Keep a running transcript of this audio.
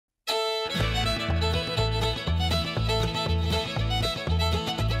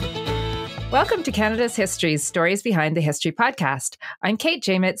Welcome to Canada's History's Stories Behind the History podcast. I'm Kate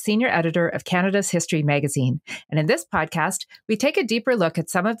Jaimet, Senior Editor of Canada's History magazine. And in this podcast, we take a deeper look at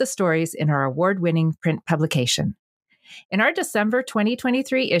some of the stories in our award-winning print publication. In our December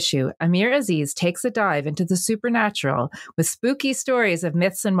 2023 issue, Amir Aziz takes a dive into the supernatural with spooky stories of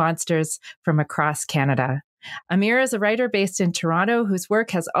myths and monsters from across Canada. Amir is a writer based in Toronto whose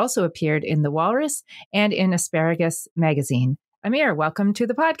work has also appeared in The Walrus and in Asparagus magazine. Amir, welcome to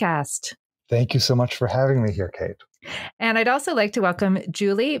the podcast. Thank you so much for having me here, Kate. And I'd also like to welcome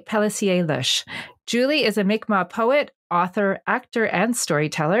Julie Pellissier-Lush. Julie is a Mi'kmaq poet, author, actor, and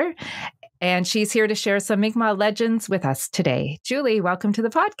storyteller, and she's here to share some Mi'kmaq legends with us today. Julie, welcome to the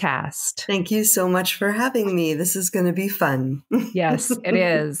podcast. Thank you so much for having me. This is going to be fun. Yes, it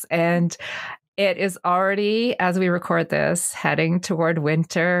is. And it is already, as we record this, heading toward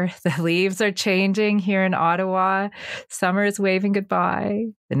winter. The leaves are changing here in Ottawa. Summer is waving goodbye.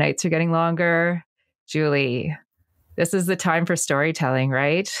 The nights are getting longer. Julie, this is the time for storytelling,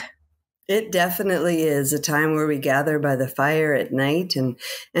 right? It definitely is a time where we gather by the fire at night and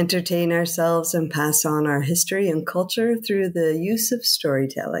entertain ourselves and pass on our history and culture through the use of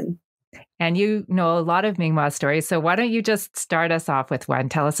storytelling. And you know a lot of Mi'kmaq stories, so why don't you just start us off with one?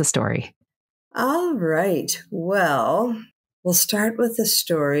 Tell us a story. All right. Well, we'll start with a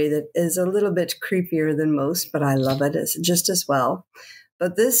story that is a little bit creepier than most, but I love it just as well.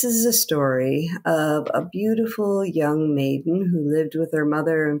 But this is a story of a beautiful young maiden who lived with her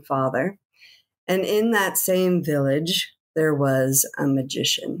mother and father. And in that same village, there was a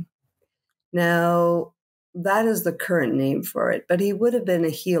magician. Now, that is the current name for it, but he would have been a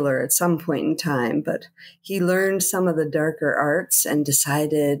healer at some point in time, but he learned some of the darker arts and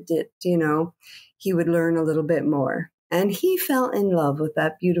decided that, he would learn a little bit more. And he fell in love with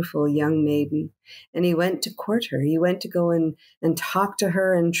that beautiful young maiden, and he went to court her. He went to go and talk to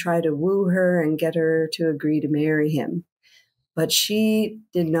her and try to woo her and get her to agree to marry him. But she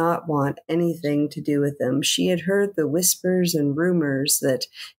did not want anything to do with him. She had heard the whispers and rumors that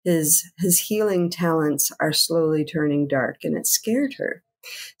his healing talents are slowly turning dark, and it scared her.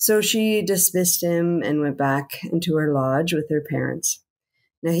 So she dismissed him and went back into her lodge with her parents.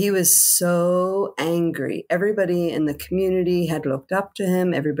 Now, he was so angry. Everybody in the community had looked up to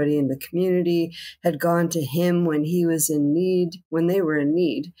him. Everybody in the community had gone to him when he was in need, when they were in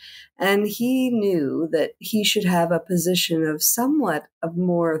need. And he knew that he should have a position of somewhat of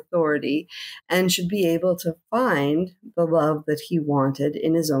more authority and should be able to find the love that he wanted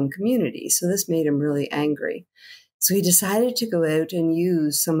in his own community. So this made him really angry. So he decided to go out and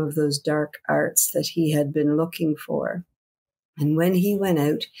use some of those dark arts that he had been looking for. And when he went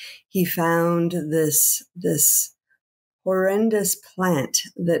out, he found this horrendous plant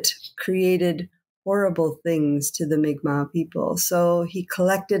that created horrible things to the Mi'kmaq people. So he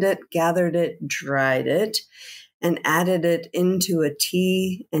collected it, gathered it, dried it, and added it into a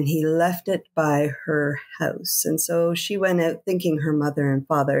tea, and he left it by her house. And so she went out thinking her mother and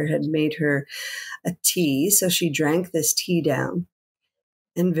father had made her a tea. So she drank this tea down.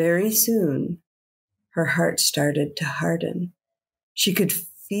 And very soon, her heart started to harden. She could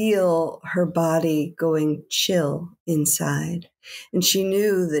feel her body going chill inside, and she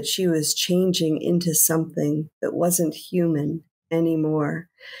knew that she was changing into something that wasn't human anymore.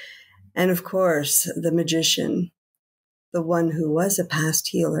 And of course, the magician, the one who was a past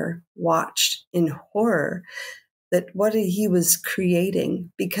healer, watched in horror that what he was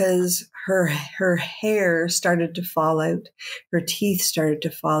creating, because her hair started to fall out, her teeth started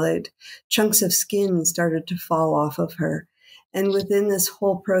to fall out, chunks of skin started to fall off of her. And within this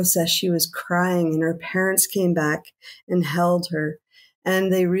whole process, she was crying, and her parents came back and held her.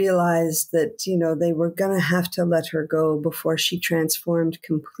 And they realized that, they were going to have to let her go before she transformed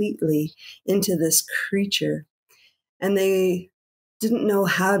completely into this creature. And they didn't know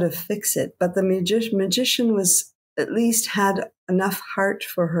how to fix it. But the magician was at least had enough heart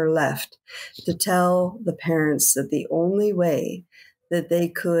for her left to tell the parents that the only way that they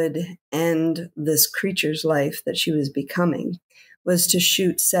could end this creature's life that she was becoming was to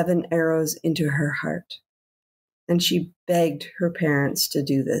shoot 7 arrows into her heart. And she begged her parents to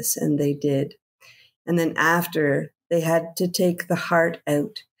do this, and they did. And then after, they had to take the heart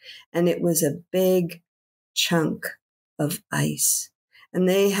out, and it was a big chunk of ice. And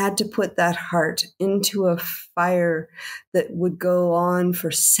they had to put that heart into a fire that would go on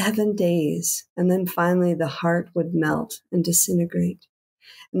for 7 days. And then finally the heart would melt and disintegrate.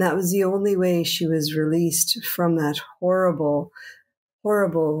 And that was the only way she was released from that horrible,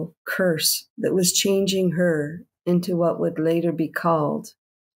 horrible curse that was changing her into what would later be called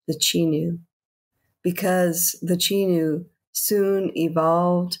the Chenu. Because the Chenu soon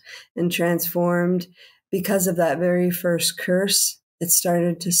evolved and transformed. Because of that very first curse, it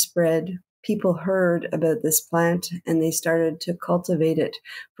started to spread. People heard about this plant and they started to cultivate it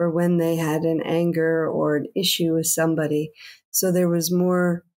for when they had an anger or an issue with somebody. So there was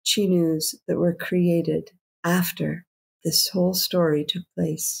more Chenus that were created after this whole story took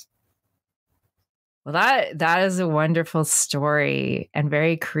place. Well, that is a wonderful story and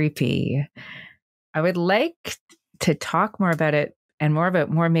very creepy. I would like to talk more about it and more about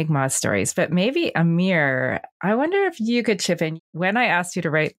more Mi'kmaq stories, but maybe Amir, I wonder if you could chip in. When I asked you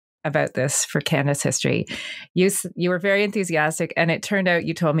to write about this for Canada's history, you were very enthusiastic, and it turned out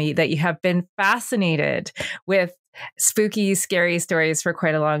you told me that you have been fascinated with spooky, scary stories for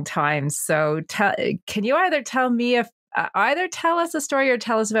quite a long time. So can you either tell me either tell us a story or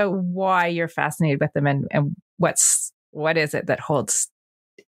tell us about why you're fascinated with them and what is it that holds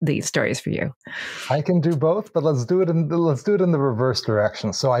these stories for you? I can do both, but let's do it in the reverse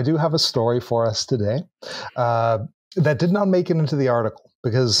direction. So I do have a story for us today that did not make it into the article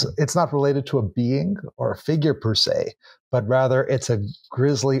because it's not related to a being or a figure per se, but rather it's a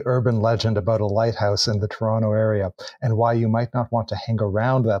grisly urban legend about a lighthouse in the Toronto area and why you might not want to hang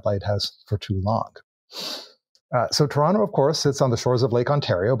around that lighthouse for too long. So Toronto, of course, sits on the shores of Lake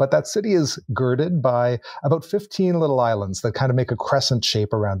Ontario, but that city is girded by about 15 little islands that kind of make a crescent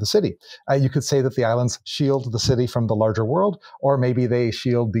shape around the city. You could say that the islands shield the city from the larger world, or maybe they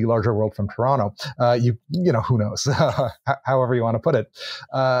shield the larger world from Toronto. You know, who knows? However you want to put it.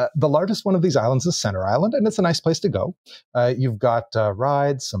 The largest one of these islands is Center Island, and it's a nice place to go. You've got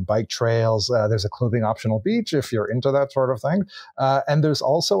rides, some bike trails. There's a clothing optional beach if you're into that sort of thing. And there's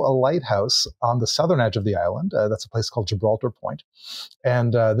also a lighthouse on the southern edge of the island. That's a place called Gibraltar Point.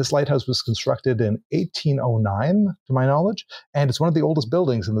 And this lighthouse was constructed in 1809, to my knowledge, and it's one of the oldest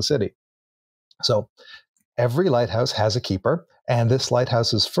buildings in the city. So every lighthouse has a keeper, and this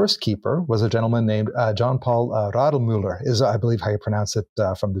lighthouse's first keeper was a gentleman named John Paul Radlmüller, is I believe how you pronounce it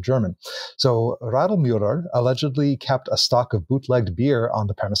from the German. So Radlmüller allegedly kept a stock of bootlegged beer on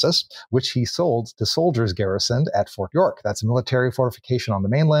the premises, which he sold to soldiers garrisoned at Fort York. That's a military fortification on the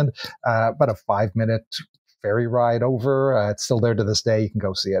mainland, about a 5-minute ferry ride over. It's still there to this day. You can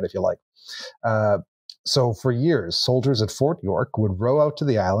go see it if you like. So for years, soldiers at Fort York would row out to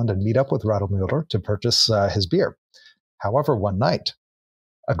the island and meet up with Radlmüller to purchase his beer. However, one night,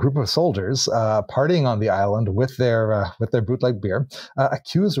 a group of soldiers partying on the island with their bootleg beer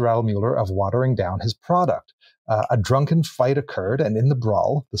accused Radlmüller of watering down his product. A drunken fight occurred, and in the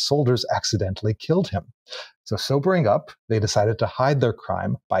brawl, the soldiers accidentally killed him. So sobering up, they decided to hide their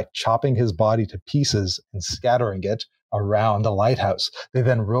crime by chopping his body to pieces and scattering it around the lighthouse. They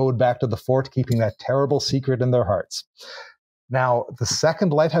then rowed back to the fort, keeping that terrible secret in their hearts. Now, the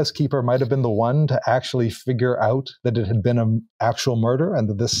second lighthouse keeper might have been the one to actually figure out that it had been an actual murder and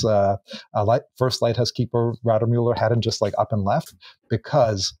that this first lighthouse keeper, Radlmüller, hadn't just like up and left,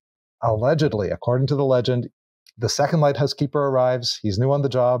 because allegedly, according to the legend, the second lighthouse keeper arrives, he's new on the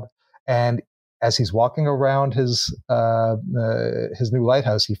job, and as he's walking around his new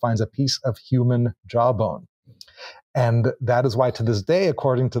lighthouse, he finds a piece of human jawbone. And that is why, to this day,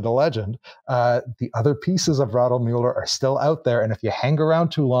 according to the legend, the other pieces of Radlmüller are still out there. And if you hang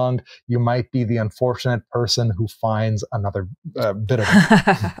around too long, you might be the unfortunate person who finds another bit of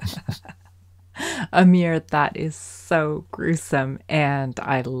it. Amir, that is so gruesome, and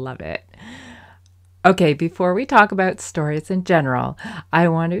I love it. Okay, before we talk about stories in general, I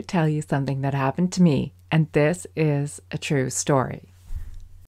want to tell you something that happened to me, and this is a true story.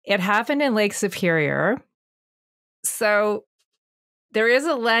 It happened in Lake Superior. So there is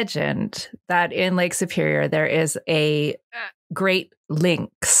a legend that in Lake Superior there is a great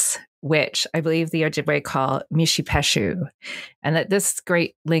lynx, which I believe the Ojibwe call Mishipeshu, and that this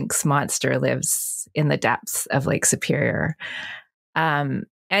great lynx monster lives in the depths of Lake Superior.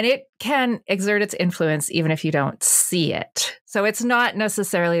 And it can exert its influence even if you don't see it. So it's not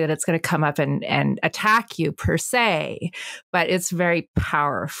necessarily that it's going to come up and attack you per se, but it's very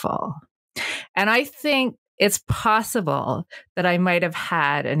powerful. And I think it's possible that I might have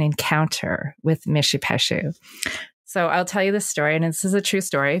had an encounter with Mishipeshu. So I'll tell you the story, and this is a true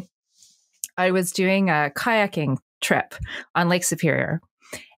story. I was doing a kayaking trip on Lake Superior,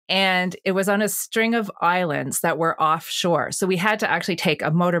 and it was on a string of islands that were offshore. So we had to actually take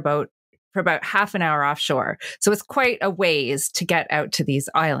a motorboat for about half an hour offshore. So it's quite a ways to get out to these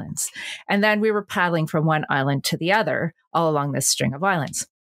islands. And then we were paddling from one island to the other all along this string of islands.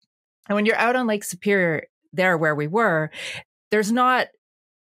 And when you're out on Lake Superior, there where we were, there's not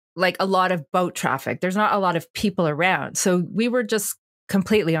like a lot of boat traffic. There's not a lot of people around. So we were just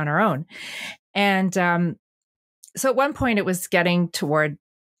completely on our own. And So at one point it was getting toward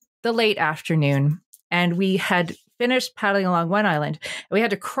the late afternoon, and we had finished paddling along one island. We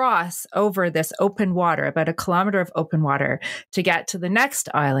had to cross over this open water, about a kilometer of open water, to get to the next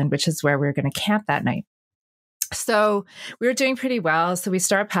island, which is where we were going to camp that night. So we were doing pretty well. So we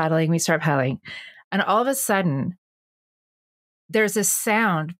start paddling. And all of a sudden, there's a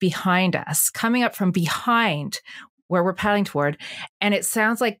sound behind us, coming up from behind where we're paddling toward. And it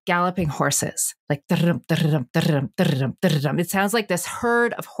sounds like galloping horses, like it sounds like this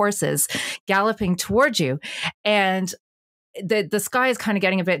herd of horses galloping towards you. And the sky is kind of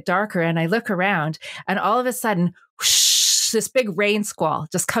getting a bit darker. And I look around, and all of a sudden, whoosh, this big rain squall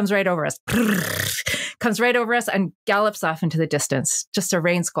just comes right over us, and gallops off into the distance. Just a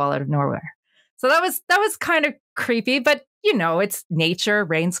rain squall out of nowhere. So that was kind of creepy, but it's nature.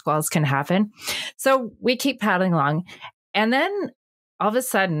 Rain squalls can happen. So we keep paddling along. And then all of a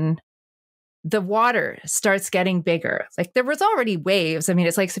sudden, the water starts getting bigger. Like, there was already waves. I mean,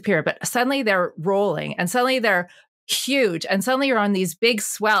 it's Lake Superior, but suddenly they're rolling, and suddenly they're huge. And suddenly you're on these big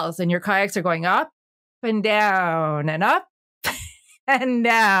swells, and your kayaks are going up and down and up and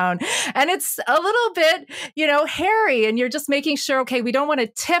down. And it's a little bit, hairy, and you're just making sure, okay, we don't want to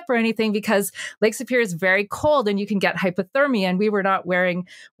tip or anything, because Lake Superior is very cold and you can get hypothermia, and we were not wearing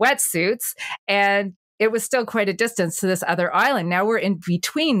wetsuits, and it was still quite a distance to this other island. Now we're in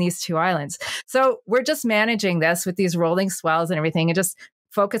between these two islands. So we're just managing this with these rolling swells and everything, and just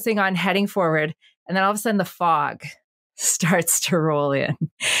focusing on heading forward. And then all of a sudden the fog starts to roll in,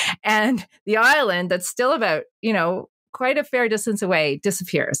 and the island that's still about, quite a fair distance away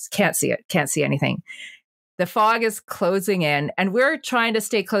disappears. Can't see it. Can't see anything. The fog is closing in, and we're trying to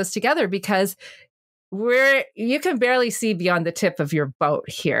stay close together because you can barely see beyond the tip of your boat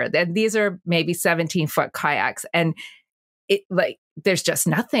here. And these are maybe 17-foot kayaks, and there's just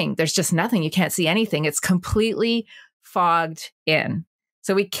nothing. There's just nothing. You can't see anything. It's completely fogged in.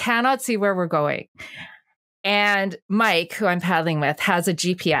 So we cannot see where we're going. And Mike, who I'm paddling with, has a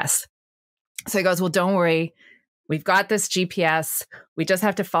GPS. So he goes, well, don't worry. We've got this GPS. We just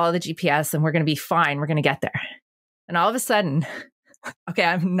have to follow the GPS, and we're going to be fine. We're going to get there. And all of a sudden, okay,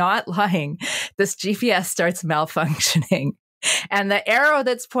 I'm not lying, this GPS starts malfunctioning. And the arrow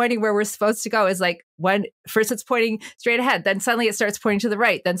that's pointing where we're supposed to go is like, first it's pointing straight ahead, then suddenly it starts pointing to the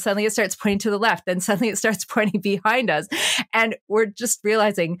right, then suddenly it starts pointing to the left, then suddenly it starts pointing behind us. And we're just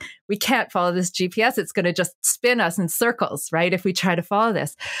realizing we can't follow this GPS. It's going to just spin us in circles, right, if we try to follow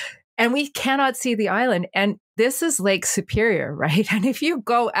this. And we cannot see the island. And this is Lake Superior, right? And if you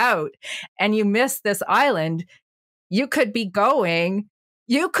go out and you miss this island, you could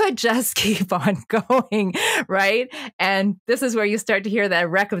just keep on going, right? And this is where you start to hear the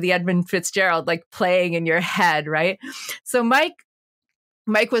wreck of the Edmund Fitzgerald like playing in your head, right? So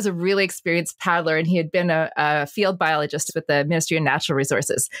Mike was a really experienced paddler, and he had been a field biologist with the Ministry of Natural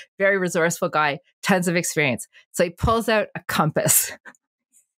Resources. Very resourceful guy, tons of experience. So he pulls out a compass.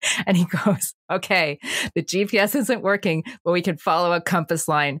 And he goes, okay, the GPS isn't working, but we can follow a compass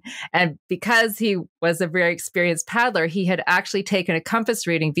line. And because he was a very experienced paddler, he had actually taken a compass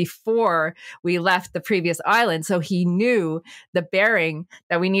reading before we left the previous island. So he knew the bearing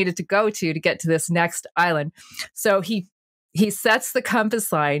that we needed to go to get to this next island. So he sets the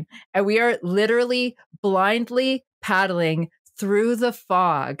compass line, and we are literally blindly paddling through the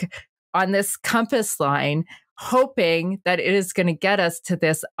fog on this compass line, hoping that it is going to get us to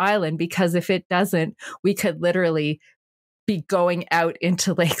this island, because if it doesn't, we could literally be going out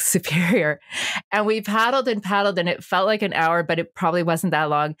into Lake Superior. And we paddled, and it felt like an hour, but it probably wasn't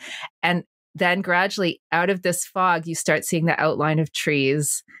that long. And then gradually out of this fog, you start seeing the outline of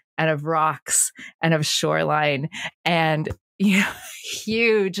trees and of rocks and of shoreline, and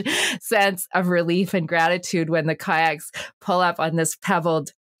huge sense of relief and gratitude when the kayaks pull up on this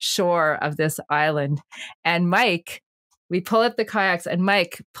pebbled shore of this island. And we pull up the kayaks, and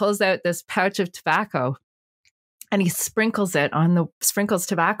Mike pulls out this pouch of tobacco, and he sprinkles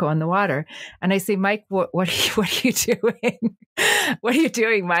tobacco on the water. And I say, Mike, what are you doing? What are you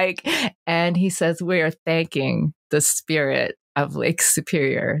doing, Mike? And he says, we are thanking the spirit of Lake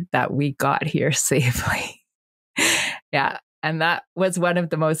Superior that we got here safely. Yeah. And that was one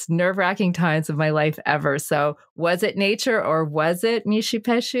of the most nerve-wracking times of my life ever. So was it nature, or was it Mishi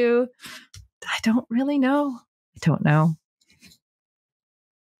Peshu? I don't really know. I don't know.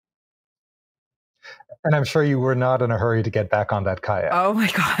 And I'm sure you were not in a hurry to get back on that kayak. Oh my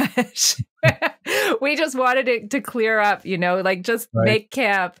gosh. We just wanted it to clear up, just right. Make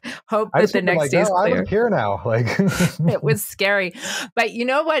camp, hope that the next day is clear. I'm here now. It was scary. But you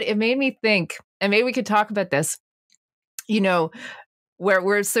know what? It made me think, and maybe we could talk about this.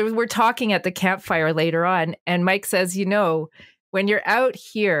 we're talking at the campfire later on, and Mike says, when you're out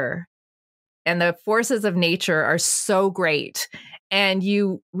here and the forces of nature are so great, and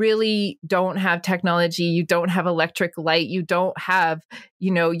you really don't have technology, you don't have electric light, you don't have,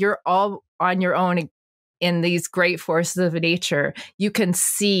 you're all on your own in these great forces of nature, you can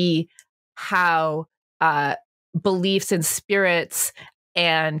see how beliefs in spirits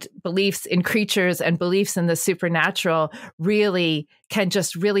and beliefs in creatures and beliefs in the supernatural really can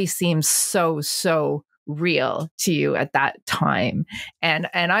just really seem so real to you at that time. And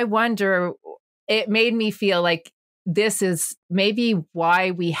I wonder, it made me feel like this is maybe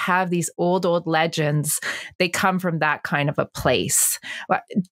why we have these old legends. They come from that kind of a place.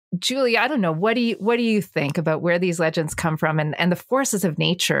 Julie, I don't know. What do you think about where these legends come from and the forces of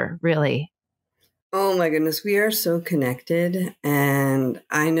nature, really? Oh my goodness, we are so connected. And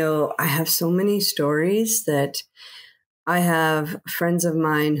I know I have so many stories that I have friends of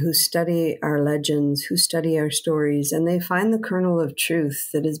mine who study our legends, who study our stories, and they find the kernel of truth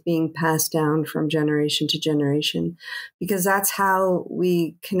that is being passed down from generation to generation, because that's how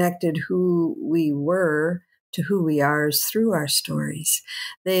we connected who we were to who we are, is through our stories.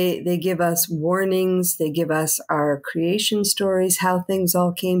 They give us warnings. They give us our creation stories, how things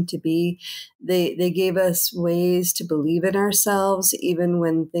all came to be. They gave us ways to believe in ourselves, even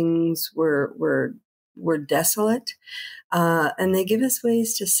when things were desolate. And they give us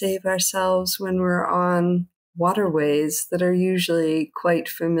ways to save ourselves when we're on waterways that are usually quite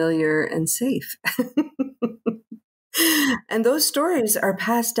familiar and safe. And those stories are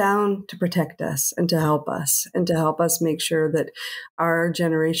passed down to protect us and to help us make sure that our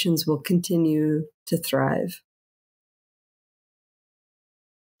generations will continue to thrive.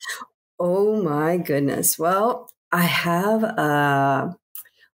 Oh my goodness. Well, I have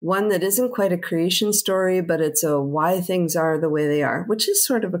one that isn't quite a creation story, but it's a why things are the way they are, which is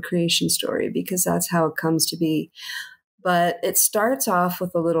sort of a creation story because that's how it comes to be. But it starts off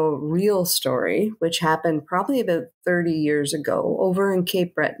with a little real story, which happened probably about 30 years ago over in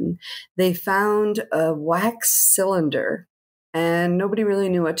Cape Breton. They found a wax cylinder and nobody really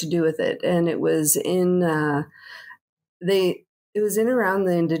knew what to do with it. And it was in around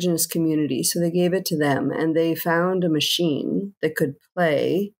the indigenous community. So they gave it to them and they found a machine that could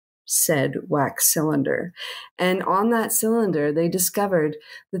play said wax cylinder. And on that cylinder, they discovered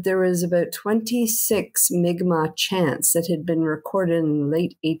that there was about 26 Mi'kmaq chants that had been recorded in the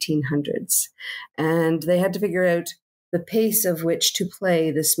late 1800s. And they had to figure out the pace of which to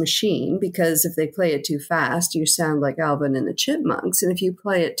play this machine, because if they play it too fast, you sound like Alvin and the Chipmunks. And if you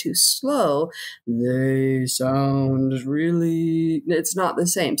play it too slow, they sound it's not the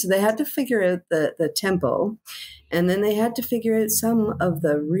same. So they had to figure out the tempo. And then they had to figure out some of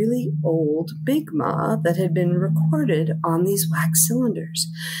the really old Mi'kmaq that had been recorded on these wax cylinders.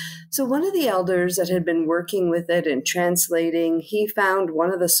 So one of the elders that had been working with it and translating, he found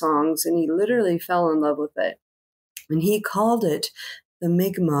one of the songs and he literally fell in love with it. And he called it the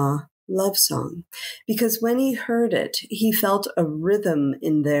Mi'kmaq love song, because when he heard it, he felt a rhythm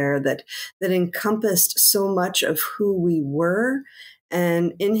in there that encompassed so much of who we were.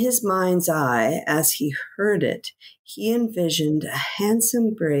 And in his mind's eye, as he heard it, he envisioned a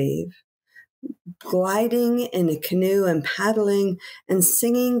handsome brave gliding in a canoe and paddling and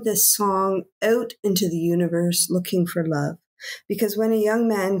singing this song out into the universe, looking for love. Because when a young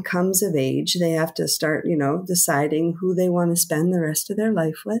man comes of age, they have to start, deciding who they want to spend the rest of their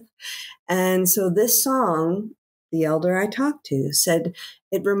life with. And so this song, the elder I talked to said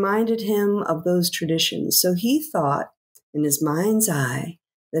it reminded him of those traditions. So he thought in his mind's eye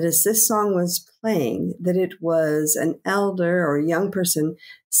that as this song was playing, that it was an elder or a young person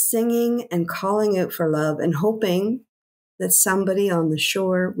singing and calling out for love and hoping that somebody on the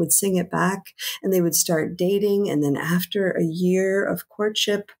shore would sing it back and they would start dating. And then after a year of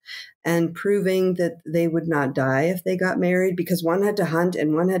courtship and proving that they would not die if they got married, because one had to hunt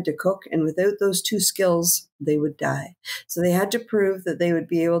and one had to cook. And without those two skills, they would die. So they had to prove that they would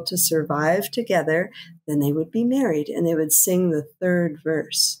be able to survive together. Then they would be married and they would sing the third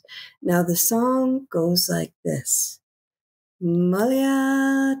verse. Now the song goes like this.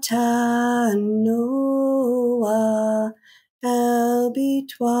 Maliata Noa Elbi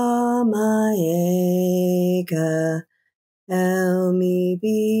Twa Maega Elmi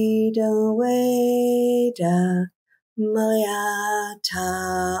Bida Weda Maliata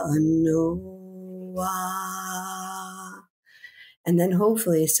Noa. And then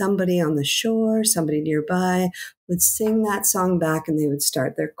hopefully somebody on the shore, somebody nearby would sing that song back and they would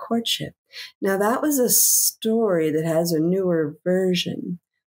start their courtship. Now that was a story that has a newer version,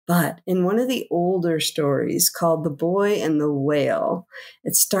 But in one of the older stories called The Boy and the Whale,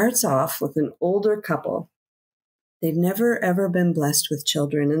 it starts off with an older couple. They've never, ever been blessed with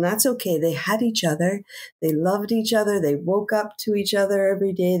children, and that's okay. They had each other. They loved each other. They woke up to each other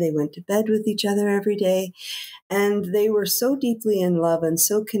every day. They went to bed with each other every day. And they were so deeply in love and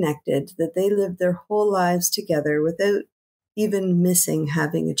so connected that they lived their whole lives together without even missing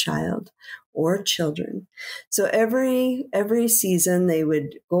having a child or children. So every season they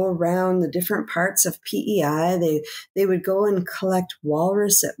would go around the different parts of PEI. They would go and collect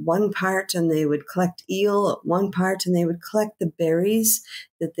walrus at one part, and they would collect eel at one part, and they would collect the berries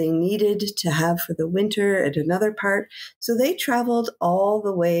that they needed to have for the winter at another part. So they traveled all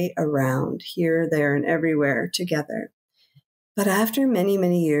the way around, here, there, and everywhere together. But after many,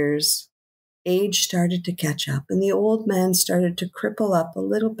 many years, age started to catch up, and the old man started to cripple up a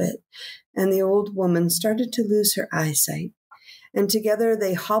little bit, and the old woman started to lose her eyesight. And together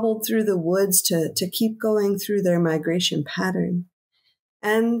they hobbled through the woods to keep going through their migration pattern.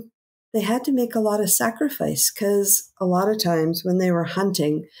 And they had to make a lot of sacrifice, because a lot of times when they were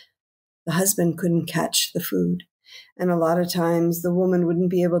hunting, the husband couldn't catch the food. And a lot of times the woman wouldn't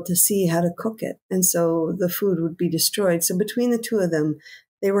be able to see how to cook it. And so the food would be destroyed. So between the two of them,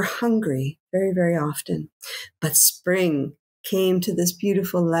 they were hungry very, very often. But spring came to this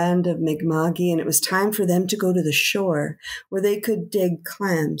beautiful land of Mi'kma'ki, and it was time for them to go to the shore where they could dig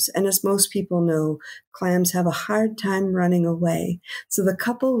clams. And as most people know, clams have a hard time running away. So the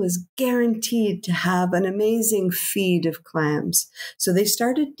couple was guaranteed to have an amazing feed of clams. So they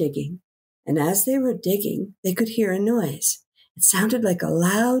started digging. And as they were digging, they could hear a noise. It sounded like a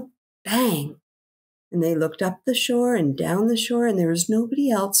loud bang. And they looked up the shore and down the shore, and there was nobody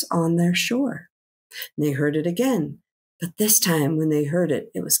else on their shore. And they heard it again. But this time when they heard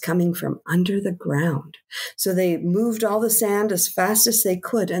it, it was coming from under the ground. So they moved all the sand as fast as they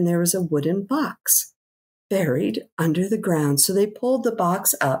could, and there was a wooden box buried under the ground. So they pulled the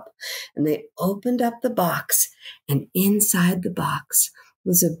box up, and they opened up the box, and inside the box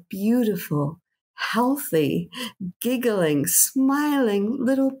was a beautiful, healthy, giggling, smiling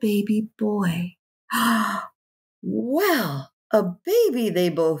little baby boy. Well, a baby, they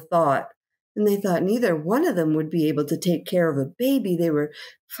both thought. And they thought neither one of them would be able to take care of a baby. They were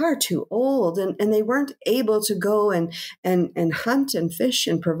far too old, and they weren't able to go and hunt and fish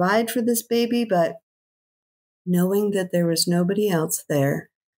and provide for this baby. But knowing that there was nobody else there,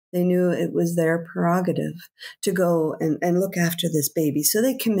 they knew it was their prerogative to go and look after this baby. So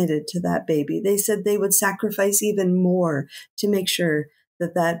they committed to that baby. They said they would sacrifice even more to make sure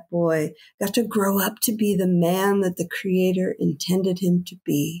that that boy got to grow up to be the man that the Creator intended him to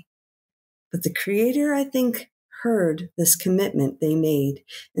be. But the Creator, I think, heard this commitment they made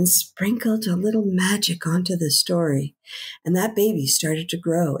and sprinkled a little magic onto the story. And that baby started to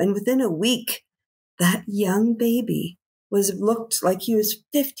grow. And within a week, that young baby looked like he was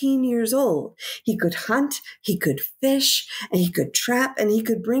 15 years old. He could hunt, he could fish, and he could trap, and he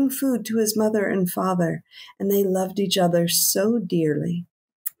could bring food to his mother and father. And they loved each other so dearly.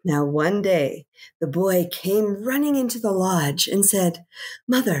 Now, one day, the boy came running into the lodge and said,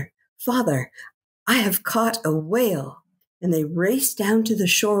 "Mother, Father, I have caught a whale." And they raced down to the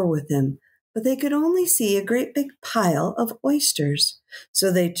shore with him, but they could only see a great big pile of oysters.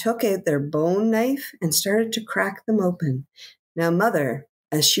 So they took out their bone knife and started to crack them open. Now, Mother,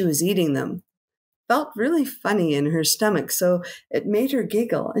 as she was eating them, felt really funny in her stomach, so it made her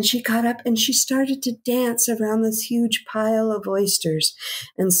giggle. And she got up and she started to dance around this huge pile of oysters.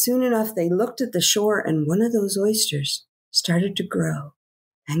 And soon enough, they looked at the shore, and one of those oysters started to grow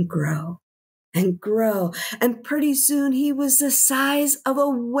and grow and grow. And pretty soon he was the size of a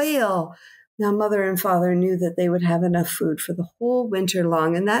whale. Now, Mother and Father knew that they would have enough food for the whole winter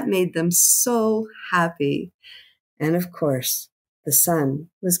long, and that made them so happy. And of course, the son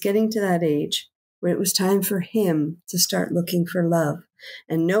was getting to that age where it was time for him to start looking for love.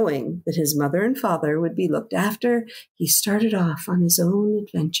 And knowing that his mother and father would be looked after, he started off on his own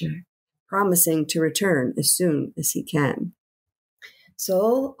adventure, promising to return as soon as he can.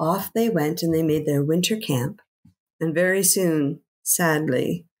 So off they went, and they made their winter camp. And very soon,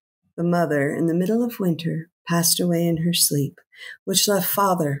 sadly, the mother, in the middle of winter, passed away in her sleep, which left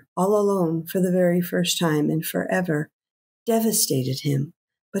Father all alone for the very first time, and forever devastated him.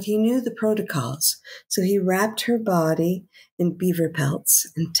 But he knew the protocols, so he wrapped her body in beaver pelts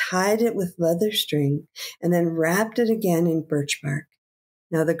and tied it with leather string, and then wrapped it again in birch bark.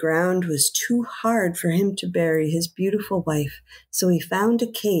 Now the ground was too hard for him to bury his beautiful wife, so he found a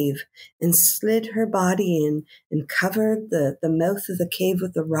cave and slid her body in and covered the mouth of the cave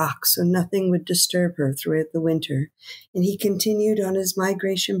with a rock so nothing would disturb her throughout the winter. And he continued on his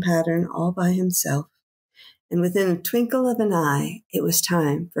migration pattern all by himself. And within a twinkle of an eye, it was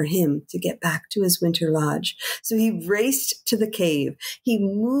time for him to get back to his winter lodge. So he raced to the cave. He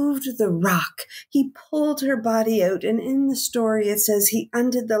moved the rock. He pulled her body out. And in the story, it says he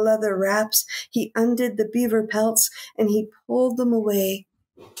undid the leather wraps, he undid the beaver pelts, and he pulled them away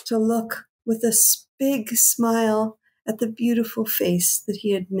to look with a big smile at the beautiful face that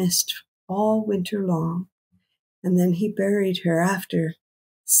he had missed all winter long. And then he buried her after,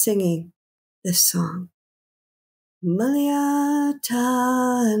 singing this song. Maliata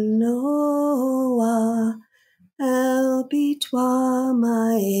Noa El Bitwa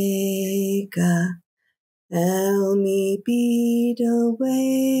Maega El Mi Bida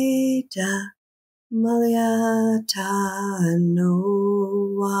Weda Maliata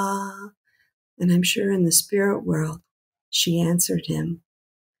Noa. And I'm sure in the spirit world she answered him.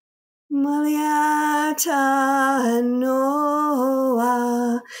 Maliata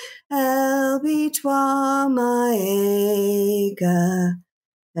Noa El Bitwa Maega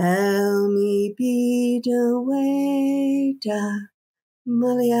El Mi Bida Weda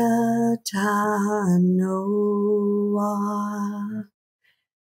Maliata Noa.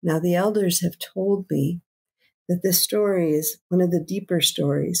 Now the elders have told me that this story is one of the deeper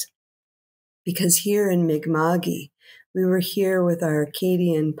stories, because here in Mi'kma'ki, we were here with our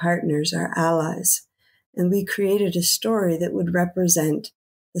Acadian partners, our allies, and we created a story that would represent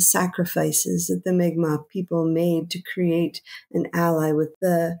the sacrifices that the Mi'kmaq people made to create an ally with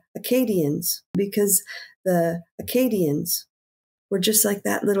the Acadians, because the Acadians were just like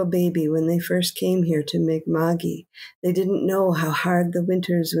that little baby when they first came here to Mi'kma'ki. They didn't know how hard the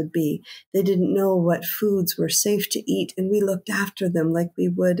winters would be. They didn't know what foods were safe to eat, and we looked after them like we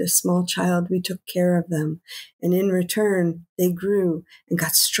would a small child. We took care of them. And in return, they grew and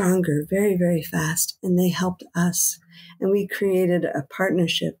got stronger very, very fast, and they helped us. And we created a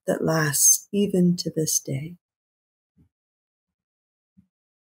partnership that lasts even to this day.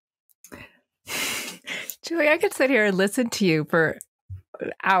 Julie, I could sit here and listen to you for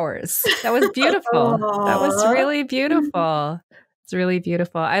hours. That was beautiful. That was really beautiful. It's really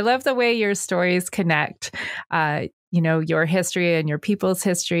beautiful. I love the way your stories connect, your history and your people's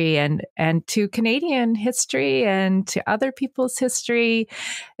history and to Canadian history and to other people's history.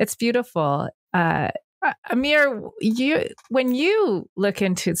 It's beautiful. Amir, when you look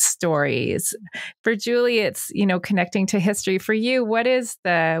into stories, for Julie, it's, connecting to history. For you, what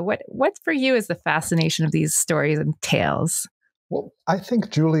for you is the fascination of these stories and tales? Well, I think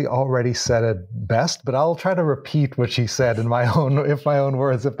Julie already said it best, but I'll try to repeat what she said in my own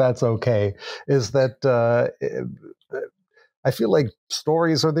words, if that's okay. Is that I feel like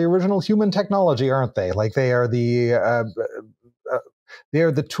stories are the original human technology, aren't they? Like they are the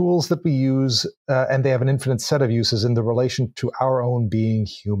tools that we use, and they have an infinite set of uses in the relation to our own being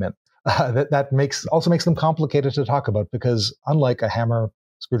human. That also makes them complicated to talk about, because unlike a hammer,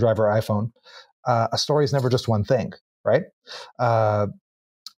 screwdriver, iPhone, a story is never just one thing, right? A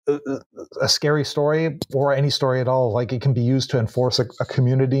scary story, or any story at all, like it can be used to enforce a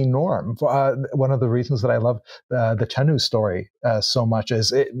community norm. One of the reasons that I love the Chenu story so much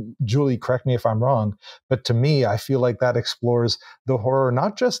is, Julie, correct me if I'm wrong, but to me, I feel like that explores the horror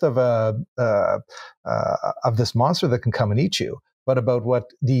not just of this monster that can come and eat you, but about what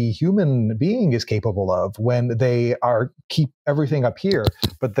the human being is capable of when they keep everything up here,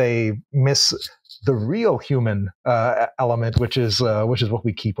 but they miss the real human element, which is what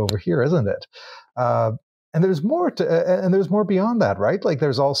we keep over here, isn't it? And there's more and there's more beyond that, right? Like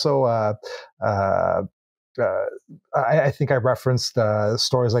there's also I think I referenced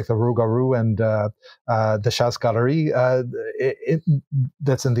stories like the Rougarou and the Chasse-Galerie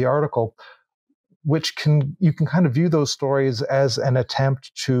that's in the article, which you can kind of view those stories as an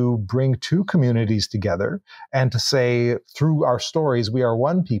attempt to bring two communities together and to say, through our stories, we are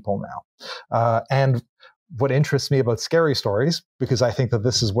one people now. And what interests me about scary stories, because I think that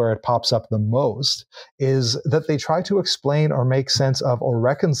this is where it pops up the most, is that they try to explain or make sense of or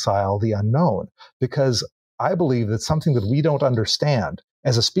reconcile the unknown. Because I believe that something that we don't understand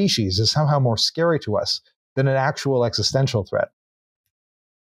as a species is somehow more scary to us than an actual existential threat.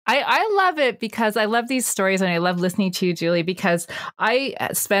 I love it because I love these stories, and I love listening to you, Julie, because I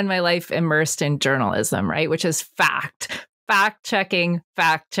spend my life immersed in journalism, right? Which is fact-checking,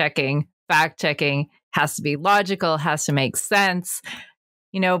 has to be logical, has to make sense,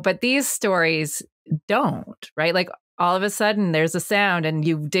 but these stories don't, right? Like all of a sudden there's a sound and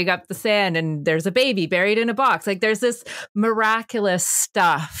you dig up the sand and there's a baby buried in a box. Like there's this miraculous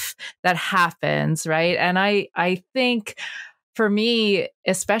stuff that happens, right? And I think for me,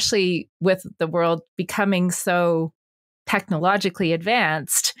 especially with the world becoming so technologically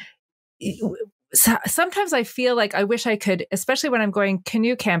advanced, sometimes I feel like I wish I could, especially when I'm going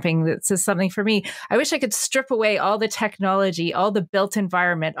canoe camping, this is something for me. I wish I could strip away all the technology, all the built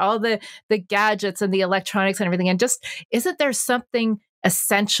environment, all the gadgets and the electronics and everything. And just, isn't there something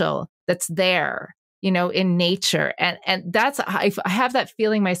essential that's there, in nature? And that's, I have that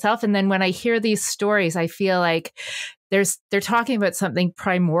feeling myself. And then when I hear these stories, I feel like they're talking about something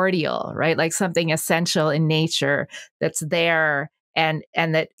primordial, right? Like something essential in nature that's there. And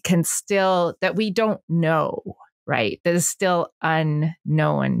that that we don't know, right? That is still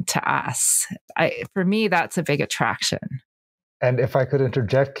unknown to us. For me, that's a big attraction. And if I could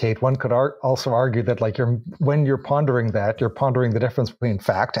interject, Kate, one could also argue that, like, when you're pondering that, you're pondering the difference between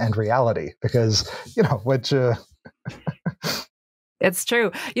fact and reality, because which. It's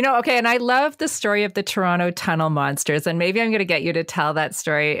true. Okay. And I love the story of the Toronto tunnel monsters. And maybe I'm going to get you to tell that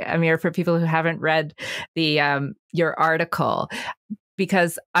story, Amir, for people who haven't read your article,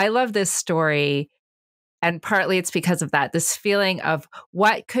 because I love this story. And partly it's because of that, this feeling of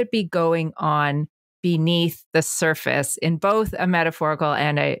what could be going on beneath the surface in both a metaphorical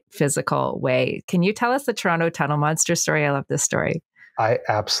and a physical way. Can you tell us the Toronto tunnel monster story? I love this story. I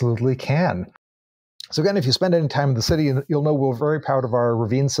absolutely can. So again, if you spend any time in the city, you'll know we're very proud of our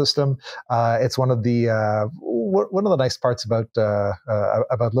ravine system. It's one of the nice parts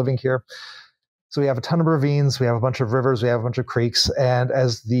about living here. So we have a ton of ravines, we have a bunch of rivers, we have a bunch of creeks, and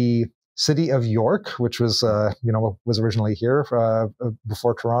as the city of York, which was was originally here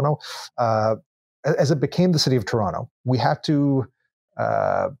before Toronto, as it became the city of Toronto, we had to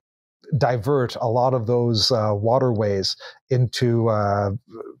divert a lot of those waterways into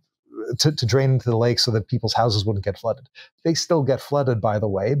to drain into the lake so that people's houses wouldn't get flooded. They still get flooded, by the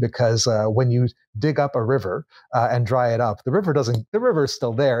way, because when you dig up a river and dry it up, the river is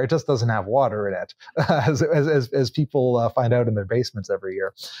still there. It just doesn't have water in it, as people find out in their basements every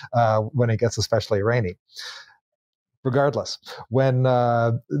year when it gets especially rainy. Regardless, when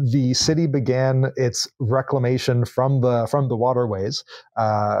the city began its reclamation from the waterways,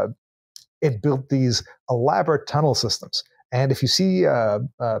 it built these elaborate tunnel systems. And if you see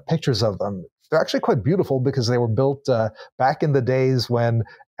pictures of them, they're actually quite beautiful because they were built back in the days when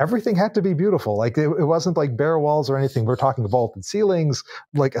everything had to be beautiful. Like it wasn't like bare walls or anything. We're talking vaulted ceilings,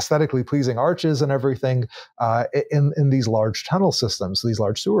 like aesthetically pleasing arches and everything in these large tunnel systems, these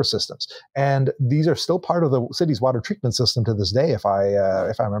large sewer systems. And these are still part of the city's water treatment system to this day, if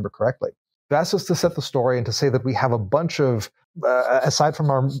I remember correctly. That's just to set the story and to say that we have a bunch of, aside from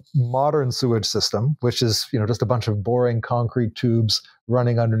our modern sewage system, which is just a bunch of boring concrete tubes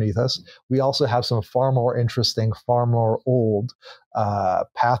running underneath us, we also have some far more interesting, far more old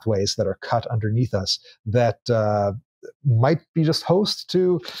pathways that are cut underneath us that might be just host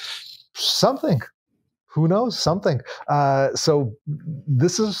to something. Who knows? Something. So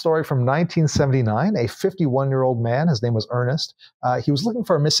this is a story from 1979. A 51-year-old man, his name was Ernest, he was looking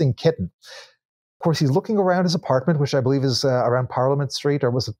for a missing kitten. Of course, he's looking around his apartment, which I believe is around Parliament Street, or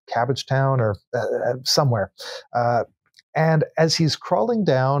was it Cabbagetown, or somewhere. And as he's crawling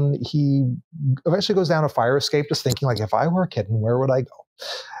down, he eventually goes down a fire escape, just thinking, like, if I were a kitten, where would I go?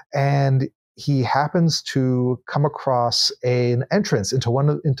 And he happens to come across an entrance into one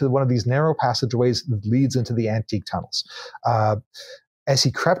of these narrow passageways that leads into the antique tunnels. As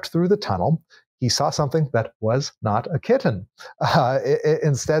he crept through the tunnel, he saw something that was not a kitten.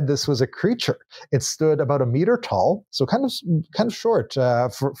 Instead, this was a creature. It stood about 1 meter tall, so kind of short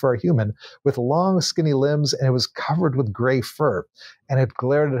for a human, with long, skinny limbs, and it was covered with gray fur. And it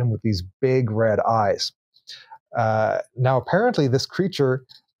glared at him with these big red eyes. Now, apparently, this creature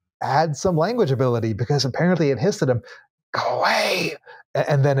had some language ability, because apparently it hissed at him, "Go away!"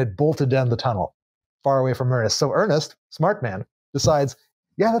 And then it bolted down the tunnel, far away from Ernest. So Ernest, smart man, decides,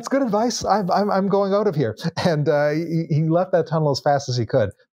 yeah, that's good advice. I'm going out of here. And he left that tunnel as fast as he could.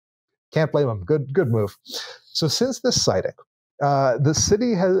 Can't blame him. Good move. So since this sighting, the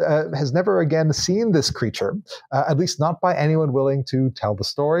city has never again seen this creature, at least not by anyone willing to tell the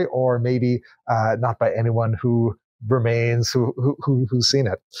story, or maybe not by anyone who remains who's seen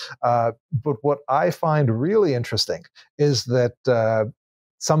it. But what I find really interesting is that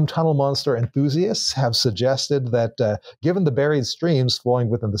some tunnel monster enthusiasts have suggested that given the buried streams flowing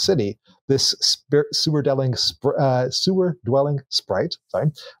within the city, this sewer-dwelling sprite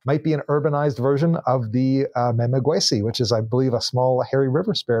might be an urbanized version of the Memegwesi, which is, I believe, a small hairy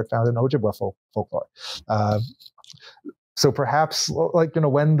river spirit found in Ojibwe folklore. So perhaps, like,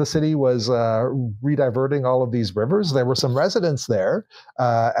 when the city was rediverting all of these rivers, there were some residents there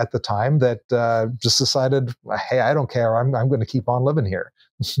at the time that just decided, hey, I don't care. I'm going to keep on living here.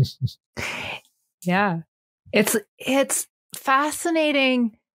 Yeah. It's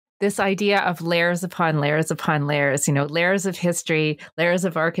fascinating, this idea of layers upon layers upon layers, layers of history, layers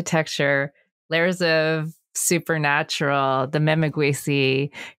of architecture, layers of supernatural. The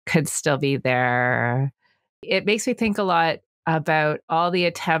Memegwesi could still be there. It makes me think a lot about all the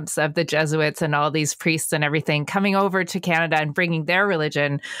attempts of the Jesuits and all these priests and everything coming over to Canada and bringing their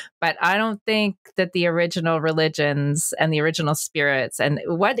religion. But I don't think that the original religions and the original spirits and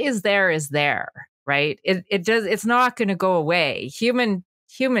what is there, right? It's not going to go away. Human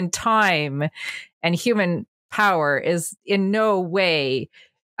time and human power is in no way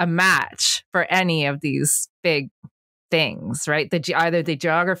a match for any of these big things, right? Either the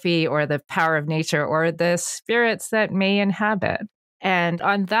geography or the power of nature or the spirits that may inhabit. And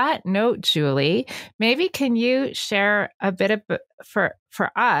on that note, Julie, maybe can you share a bit for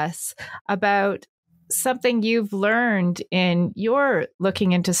us about something you've learned in your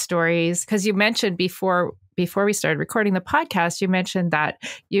looking into stories? Because you mentioned before we started recording the podcast, you mentioned that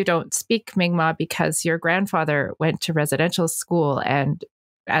you don't speak Mi'kmaq because your grandfather went to residential school, and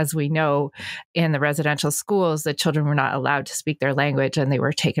as we know, in the residential schools, the children were not allowed to speak their language and they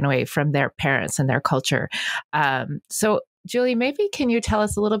were taken away from their parents and their culture. So, Julie, maybe can you tell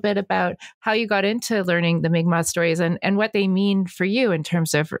us a little bit about how you got into learning the Mi'kmaq stories and what they mean for you in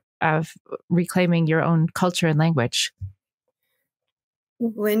terms of reclaiming your own culture and language?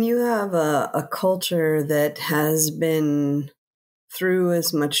 When you have a culture that has been through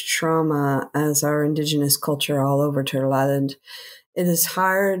as much trauma as our Indigenous culture all over Turtle Island, it is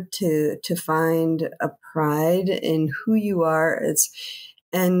hard to find a pride in who you are.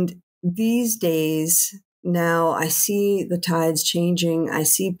 And these days now I see the tides changing. I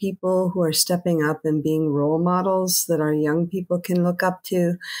see people who are stepping up and being role models that our young people can look up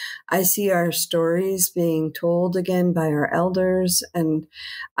to. I see our stories being told again by our elders. And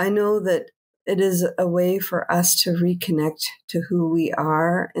I know that it is a way for us to reconnect to who we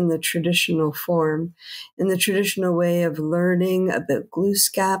are in the traditional form, in the traditional way of learning about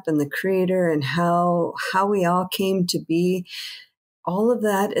Glooscap and the creator and how we all came to be. All of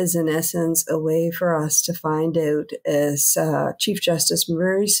that is, in essence, a way for us to find out, as Chief Justice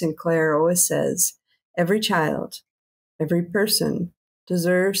Murray Sinclair always says, every child, every person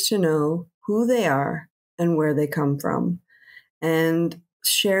deserves to know who they are and where they come from. And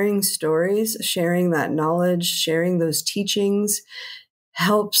sharing stories, sharing that knowledge, sharing those teachings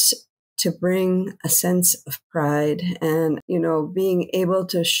helps to bring a sense of pride. And, being able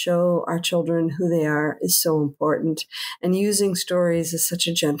to show our children who they are is so important. And using stories is such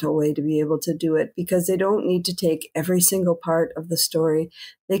a gentle way to be able to do it, because they don't need to take every single part of the story.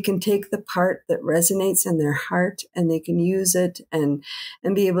 They can take the part that resonates in their heart and they can use it and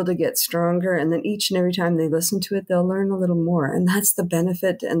be able to get stronger. And then each and every time they listen to it, they'll learn a little more. And that's the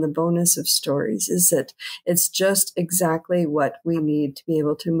benefit and the bonus of stories, is that it's just exactly what we need to be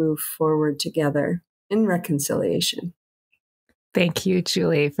able to move forward together in reconciliation. Thank you,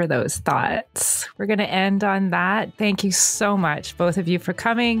 Julie, for those thoughts. We're going to end on that. Thank you so much, both of you, for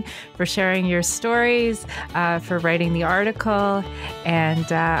coming, for sharing your stories, for writing the article, and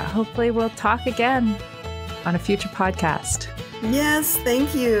hopefully we'll talk again on a future podcast. Yes,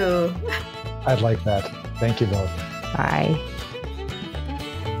 thank you. I'd like that. Thank you both. Bye.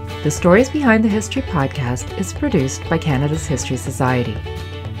 The Stories Behind the History podcast is produced by Canada's History Society.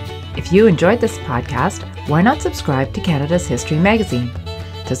 If you enjoyed this podcast, why not subscribe to Canada's History magazine?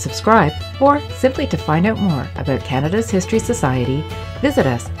 To subscribe, or simply to find out more about Canada's History Society, visit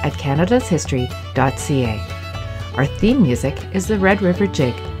us at canadashistory.ca. Our theme music is the Red River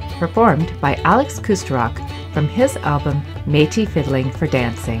Jig, performed by Alex Kusterok from his album Métis Fiddling for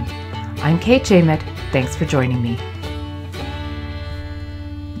Dancing. I'm Kate Jaimet. Thanks for joining me.